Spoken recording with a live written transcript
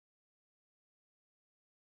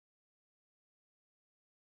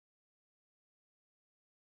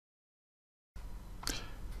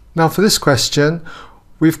Now for this question,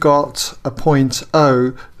 we've got a point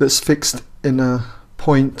O that's fixed in a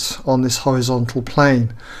point on this horizontal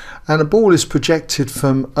plane, and a ball is projected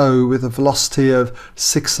from O with a velocity of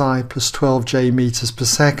 6i plus 12j meters per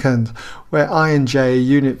second, where I and j are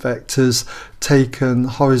unit vectors taken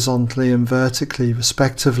horizontally and vertically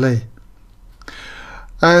respectively.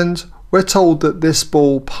 And we're told that this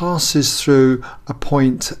ball passes through a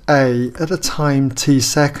point A at a time t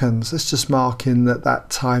seconds. Let's just mark in that that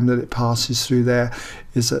time that it passes through there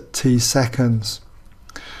is at t seconds.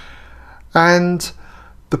 And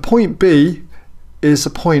the point B is a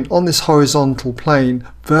point on this horizontal plane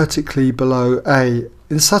vertically below A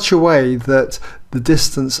in such a way that the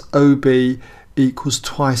distance OB equals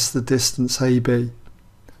twice the distance AB.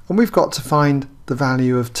 And we've got to find the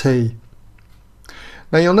value of t.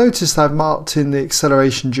 Now you'll notice that I've marked in the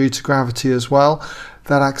acceleration due to gravity as well.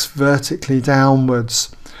 That acts vertically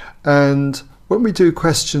downwards. And when we do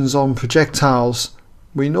questions on projectiles,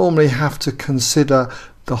 we normally have to consider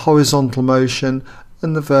the horizontal motion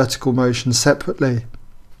and the vertical motion separately.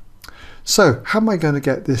 So how am I going to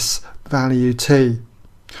get this value t?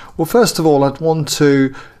 Well, first of all, I'd want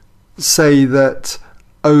to say that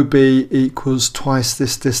OB equals twice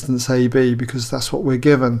this distance AB, because that's what we're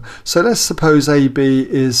given. So let's suppose AB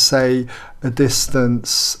is, say, a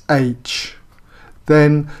distance h.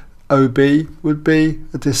 Then OB would be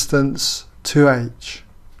a distance 2h.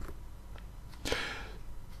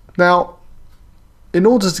 Now, in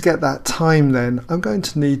order to get that time then, I'm going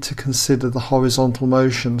to need to consider the horizontal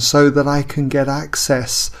motion so that I can get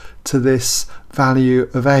access to this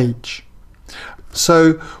value of h.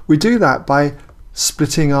 So we do that by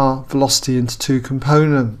splitting our velocity into two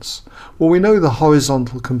components. Well, we know the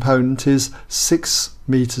horizontal component is 6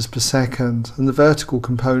 meters per second and the vertical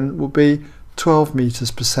component will be 12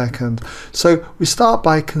 meters per second. So we start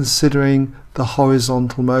by considering the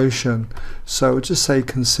horizontal motion. So we'll just say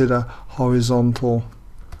consider horizontal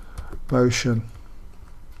motion.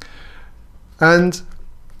 And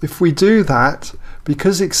if we do that,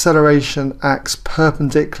 because acceleration acts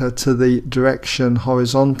perpendicular to the direction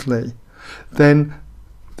horizontally, then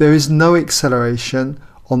there is no acceleration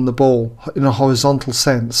on the ball in a horizontal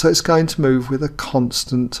sense, so it's going to move with a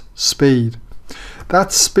constant speed.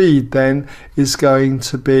 That speed then is going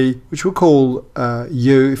to be, which we'll call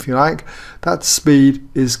u if you like, that speed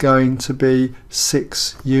is going to be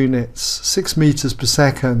 6 units, 6 meters per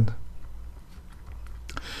second.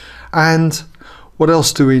 And what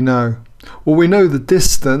else do we know? Well, we know the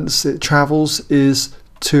distance it travels is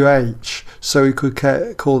 2h, so we could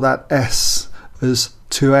call that s as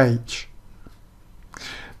 2h.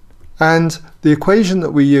 And the equation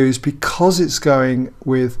that we use, because it's going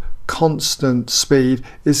with constant speed,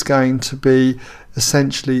 is going to be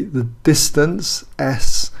essentially the distance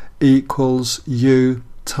s equals u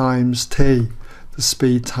times t, the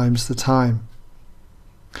speed times the time.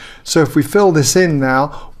 So if we fill this in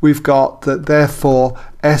now, we've got that therefore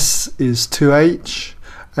s is 2h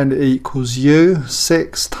and it equals u,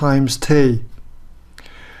 6 times t.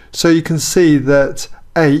 So you can see that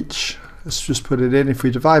h, let's just put it in, if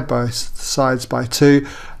we divide both sides by 2,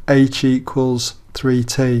 h equals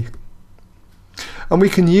 3t. And we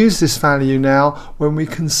can use this value now when we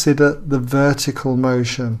consider the vertical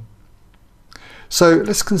motion. So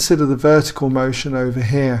let's consider the vertical motion over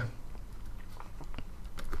here.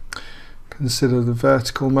 Consider the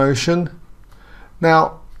vertical motion.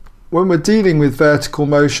 Now, when we're dealing with vertical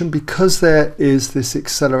motion, because there is this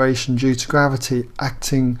acceleration due to gravity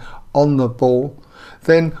acting on the ball,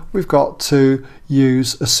 then we've got to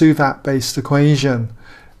use a Suvat-based equation.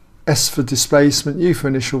 S for displacement, U for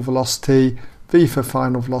initial velocity, V for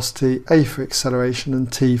final velocity, A for acceleration, and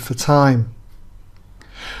T for time.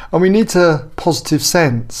 And we need a positive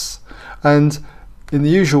sense. And in the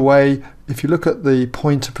usual way, if you look at the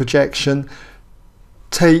pointer projection,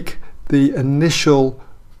 take the initial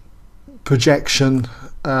projection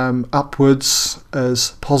upwards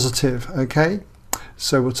as positive, okay?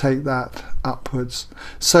 So we'll take that upwards.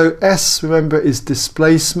 So S, remember, is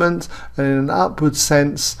displacement, and in an upward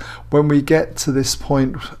sense, when we get to this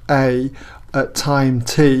point A at time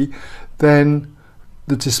t, then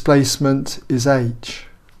the displacement is h.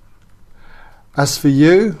 As for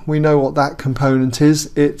u, we know what that component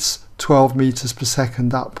is. It's 12 meters per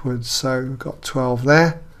second upwards, so we've got 12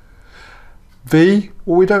 there. V,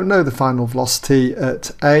 well, we don't know the final velocity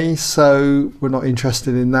at A, so we're not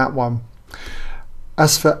interested in that one.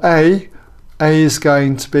 As for A is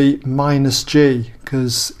going to be minus g,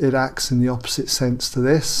 because it acts in the opposite sense to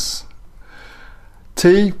this.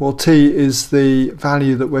 T, well, T is the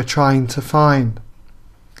value that we're trying to find.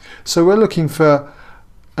 So we're looking for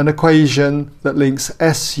an equation that links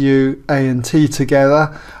S, U, A and T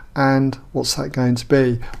together. And what's that going to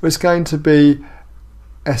be? Well, it's going to be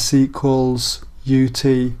S equals UT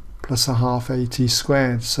plus a half AT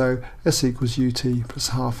squared. So S equals UT plus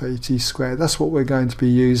a half AT squared. That's what we're going to be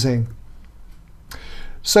using.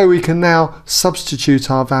 So we can now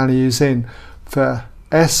substitute our values in. For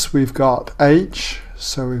S we've got H,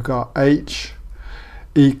 so we've got H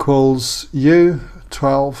equals U,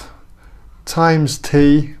 12, times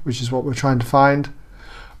T, which is what we're trying to find,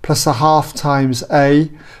 plus a half times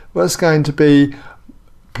A. Well, it's going to be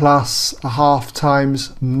plus a half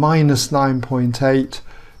times minus 9.8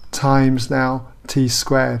 times now T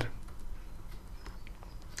squared.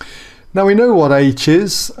 Now we know what H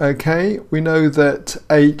is, okay? We know that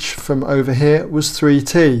H from over here was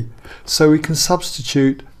 3T, so we can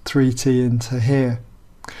substitute 3T into here.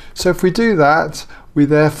 So if we do that, we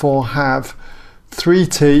therefore have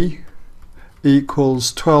 3T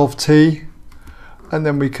equals 12T, and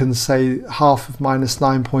then we can say half of minus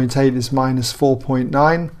 9.8 is minus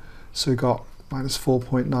 4.9, so we've got minus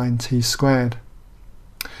 4.9 T squared.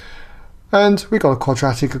 And we've got a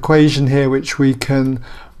quadratic equation here which we can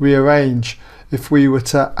rearrange. If we were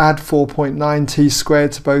to add 4.9 T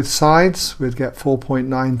squared to both sides, we'd get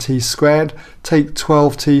 4.9 T squared. Take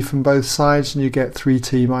 12T from both sides and you get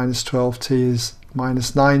 3T minus 12T is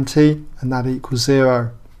minus 9T, and that equals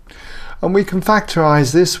 0. And we can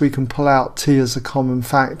factorize this. We can pull out T as a common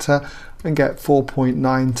factor and get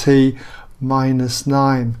 4.9T minus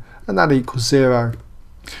 9, and that equals 0.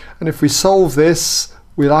 And if we solve this,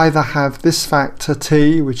 we'll either have this factor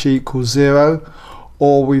T, which equals 0,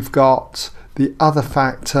 or we've got the other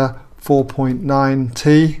factor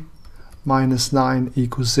 4.9T minus 9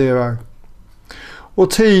 equals 0. Well,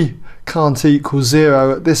 T can't equal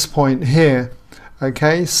 0 at this point here,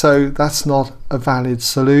 okay, so that's not a valid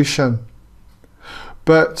solution.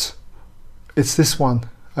 But it's this one,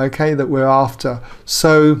 okay, that we're after.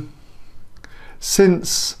 So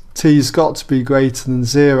since T's got to be greater than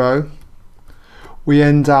 0, we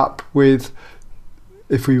end up with,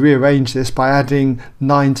 if we rearrange this by adding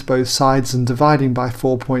 9 to both sides and dividing by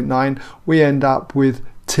 4.9, we end up with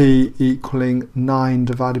T equaling 9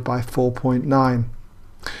 divided by 4.9.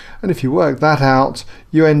 And if you work that out,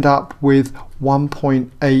 you end up with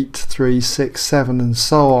 1.8367 and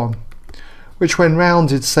so on, which when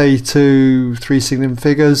rounded, say, to 3 significant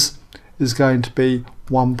figures, is going to be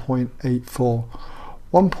 1.84.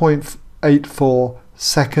 1.84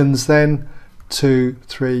 seconds then to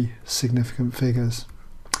 3 significant figures.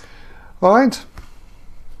 All right.